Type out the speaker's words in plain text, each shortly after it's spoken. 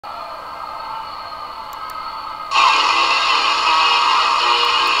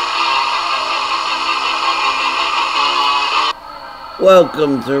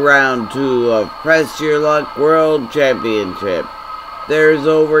Welcome to round 2 of Press Your Luck World Championship. There's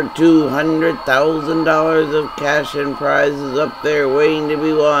over $200,000 of cash and prizes up there waiting to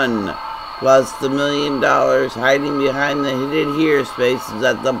be won, plus the $1 million hiding behind the hidden here spaces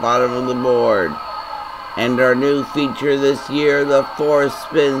at the bottom of the board. And our new feature this year, the 4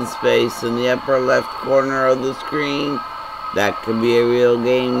 spin space in the upper left corner of the screen. That could be a real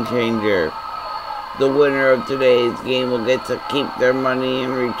game changer. The winner of today's game will get to keep their money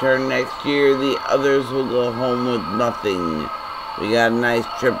in return next year. The others will go home with nothing. We got a nice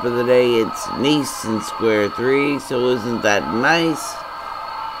trip of the day. It's Nice in square 3, so isn't that nice?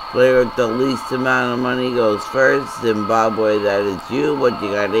 Player with the least amount of money goes first. Zimbabwe, that is you, but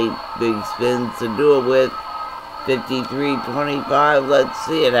you got 8 big spins to do it with. 53.25, let's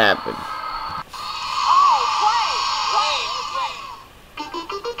see it happen.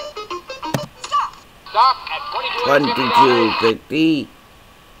 Stop at 22.50.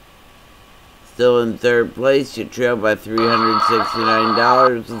 Still in third place. You trail by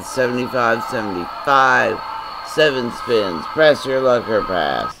 $369 with 75.75. 7 spins. Press your luck or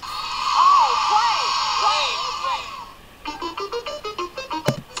pass.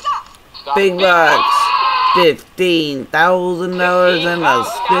 Big bucks. $15,000 and a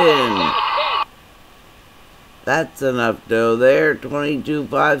spin. That's enough dough there.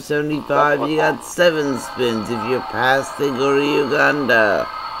 22,575. You got 7 spins. If you pass, they go to Uganda.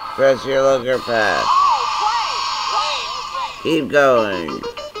 Press your luck or pass. Keep going.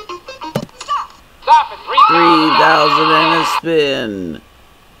 3,000 and a spin.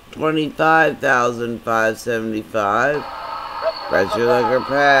 25,575. Press your luck or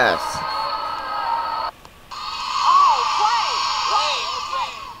pass.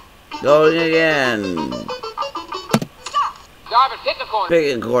 Going again.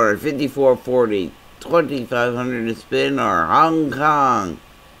 Pick a corner, 54.40, 2,500 to spin, or Hong Kong.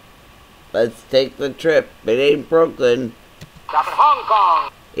 Let's take the trip. It ain't Brooklyn. Stop at Hong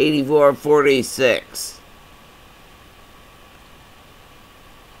Kong. 84.46.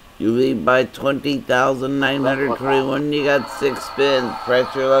 You lead by 20,921. You got 6 spins.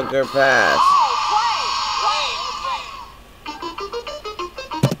 Press your luck or pass.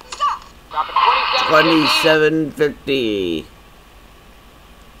 27.50.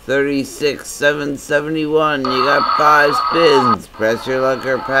 36,771. You got 5 spins. Press your luck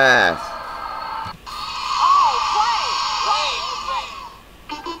or pass.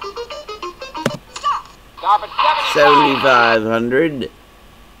 Stop at 7,500.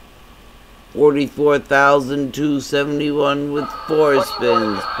 44,271 with 4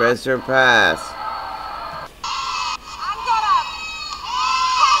 spins. Press or pass.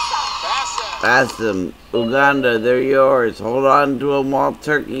 Pass them. Uganda, they're yours. Hold on to them while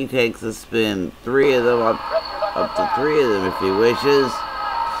Turkey takes a spin. 3 of them up to 3 of them if he wishes.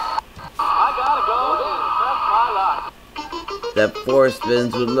 That 4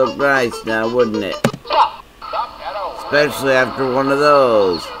 spins would look nice now, wouldn't it? Especially after one of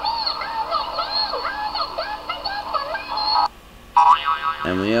those.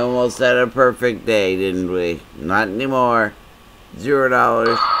 And we almost had a perfect day, didn't we? Not anymore.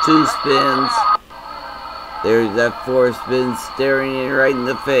 $0, 2 spins. There's that 4 spins staring you right in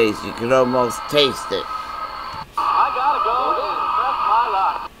the face. You can almost taste it. I gotta go.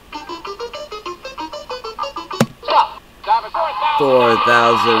 Stop at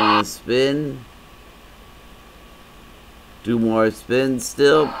 4,000 in a spin. 2 more spins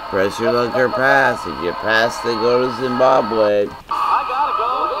still. Press your luck or pass. If you pass, they go to Zimbabwe.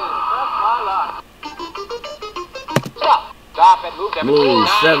 Move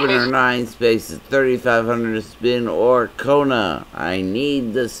 7 or 9 spaces, 3,500 to spin, or Kona. I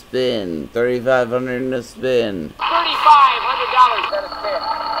need the spin. 3,500 in a spin. $3,500 at a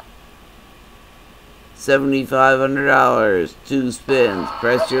spin. $7,500. 2 spins.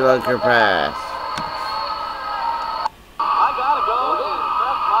 Press your luck or pass. I gotta go.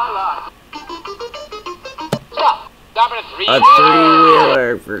 A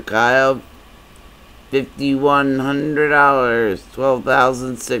 3-wheeler for Kyle. $5,100,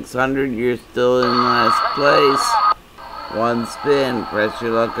 12,600. You're still in last place. 1 spin. Press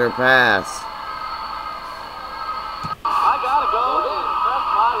your luck or pass. I gotta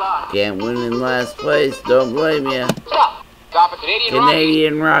go. Can't win in last place. Don't blame you. Stop at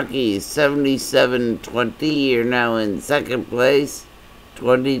Canadian Rockies, 77.20. You're now in second place.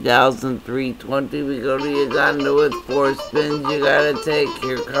 20,320. We go to Uganda with 4 spins. You gotta take.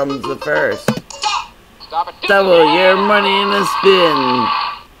 Here comes the first. Double your money in a spin.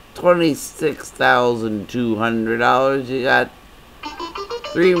 $26,200. You got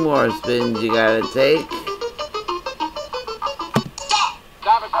 3 more spins you gotta take.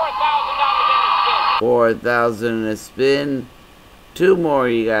 4,000 in a spin. 2 more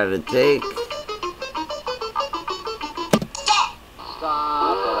you gotta take.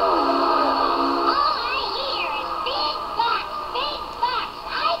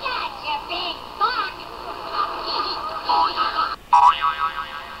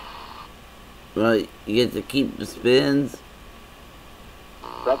 Well, you get to keep the spins,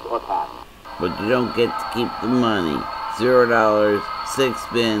 Press or pass. but you don't get to keep the money. $0, 6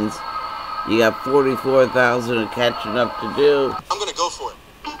 spins. You got 44,000 of catching up to do. I'm gonna go for it.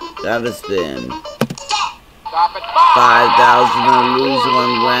 Gotta spin. Stop at 5,000 to lose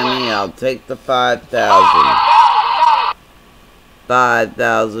one whammy. I'll take the 5,000.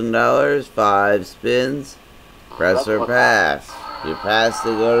 $5,000, 5 spins. Press or pass. You pass to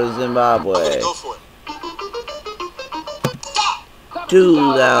go to I'm Zimbabwe. gonna go for it.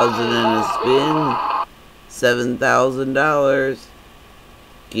 2,000 in a spin. $7,000.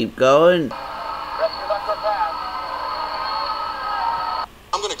 Keep going. Press your luck or pass.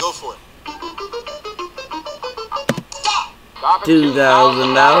 I'm gonna go for it. Stop at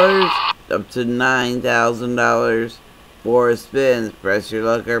 $2,000 up to $9,000. 4 spins. Press your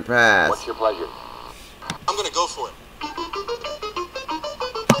luck or pass. What's your pleasure? I'm gonna go for it.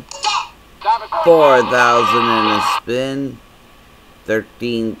 Stop at 4,000 in a spin.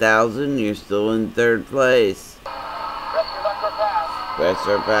 13,000. You're still in 3rd place. Press your luck or pass. Press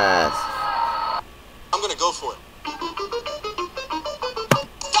or pass. I'm gonna go for it.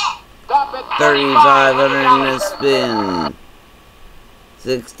 Stop at 3,500 in a spin.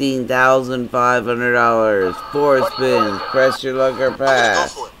 $16,500. 4 spins. Press your luck or I'm gonna go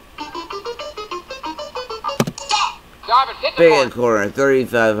pass. for it. Stop at hit the Pick a board. corner.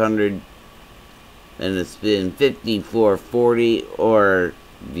 3,500 in a spin. 54.40 or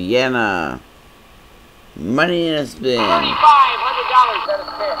Vienna. Money in a spin. $2,500 at a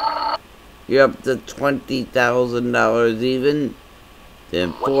spin. You're up to $20,000 even.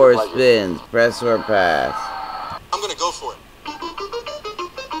 Then What's 4 your pleasure? spins. Press or pass. I'm gonna go for it.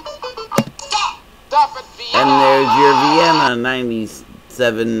 Stop at Vienna. And there's your Vienna.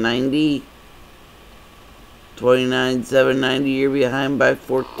 97.90. 29,790. You're behind by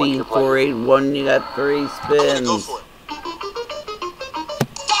 14,481. You got 3 I'm gonna go spins. for it.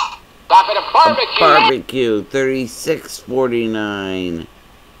 Stop at a barbecue. Barbecue. 36.49.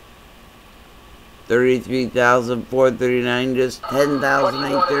 33,439. Just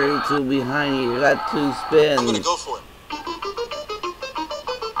 10,832 behind you. You got 2 I'm gonna spins. go for it.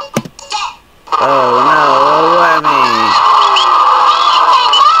 Oh no, a whammy.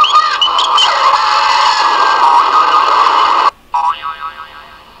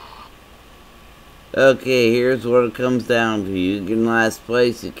 Okay, here's what it comes down to. You get in last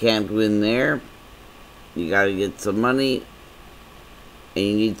place, you can't win there. You gotta get some money. And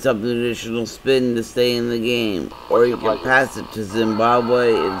you need something additional spin to stay in the game. Or you can pass it to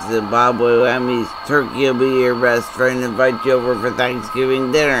Zimbabwe. If Zimbabwe whammies, Turkey will be your best friend and invite you over for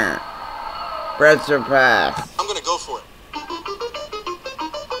Thanksgiving dinner. Press or pass. I'm gonna go for it.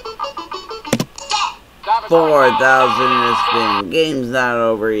 Stop at 4,000 in a spin. Game's not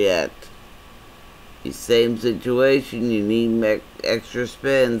over yet. The same situation, you need extra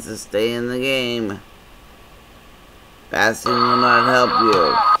spins to stay in the game. Passing will not help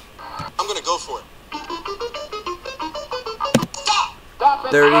you. I'm gonna go for it. Stop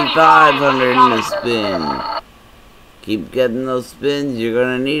at 3,500 in a spin. Keep getting those spins, you're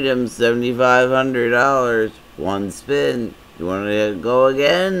gonna need them. $7,500. 1 spin. You wanna go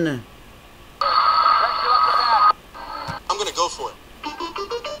again? Press your luck or pass. I'm gonna go for it.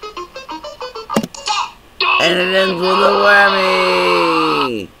 And it ends with a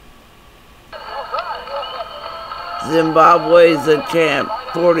whammy! Zimbabwe's the champ.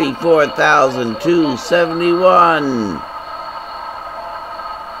 44,271.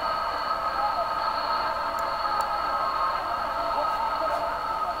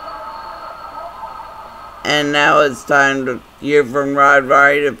 And now it's time to hear from Rod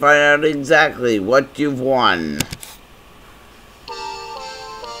Vari to find out exactly what you've won.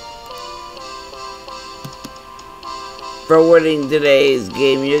 For winning today's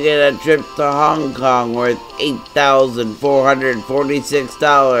game, you get a trip to Hong Kong worth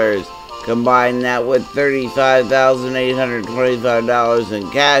 $8,446. Combine that with $35,825 in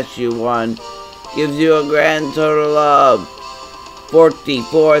cash you won, gives you a grand total of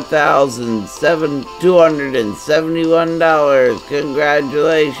 $44,271.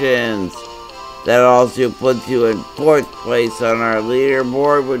 Congratulations! That also puts you in 4th place on our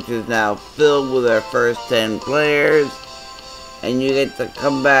leaderboard, which is now filled with our first 10 players. And you get to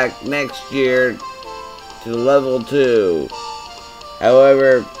come back next year to level 2.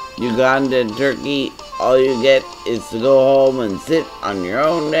 However, Uganda and Turkey, all you get is to go home and sit on your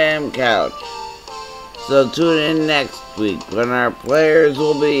own damn couch. So tune in next week when our players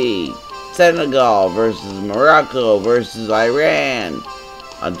will be Senegal versus Morocco versus Iran.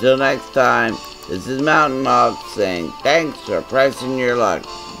 Until next time, this is Mountain Mog saying thanks for pressing your luck.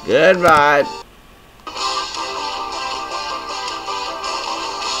 Goodbye.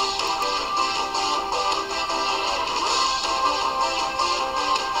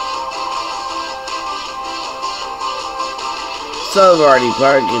 So Vardy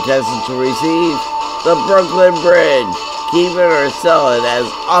Park contestants to receive the Brooklyn Bridge. Keep it or sell it as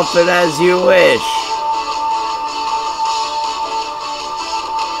often as you wish.